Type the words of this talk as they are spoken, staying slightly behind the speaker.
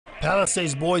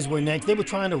Palisade's boys were next. They were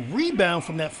trying to rebound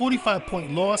from that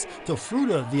 45-point loss to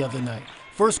Fruta the other night.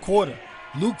 First quarter,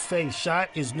 Luke Fay's shot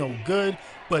is no good,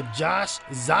 but Josh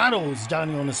Zotto's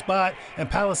Johnny on the spot, and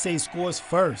Palisade scores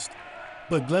first.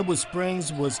 But Glenwood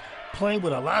Springs was playing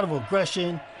with a lot of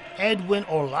aggression. Edwin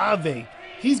Olave,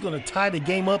 he's going to tie the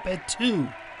game up at 2.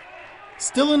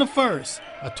 Still in the first,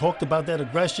 I talked about that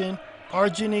aggression.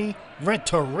 Arjani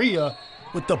Renteria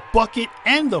with the bucket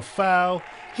and the foul.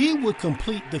 He would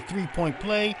complete the three-point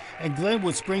play, and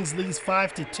Glenwood Springs leads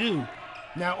 5-2.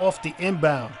 Now off the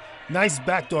inbound. Nice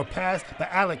backdoor pass by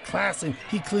Alec Klassen.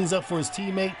 He cleans up for his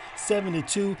teammate.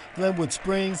 7-2 Glenwood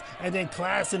Springs. And then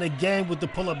Klassen again with the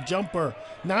pull-up jumper.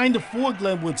 9-4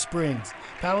 Glenwood Springs.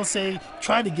 Palisade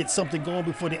tried to get something going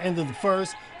before the end of the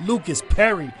first. Lucas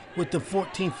Perry with the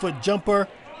 14-foot jumper.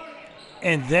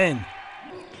 And then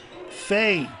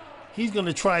Fay, he's going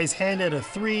to try his hand at a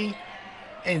 3.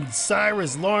 And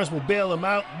Cyrus Lawrence will bail him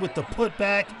out with the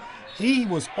putback. He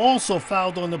was also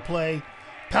fouled on the play.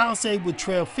 Palisade would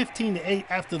trail 15-8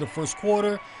 after the first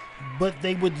quarter, but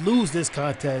they would lose this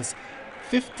contest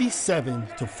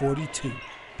 57-42.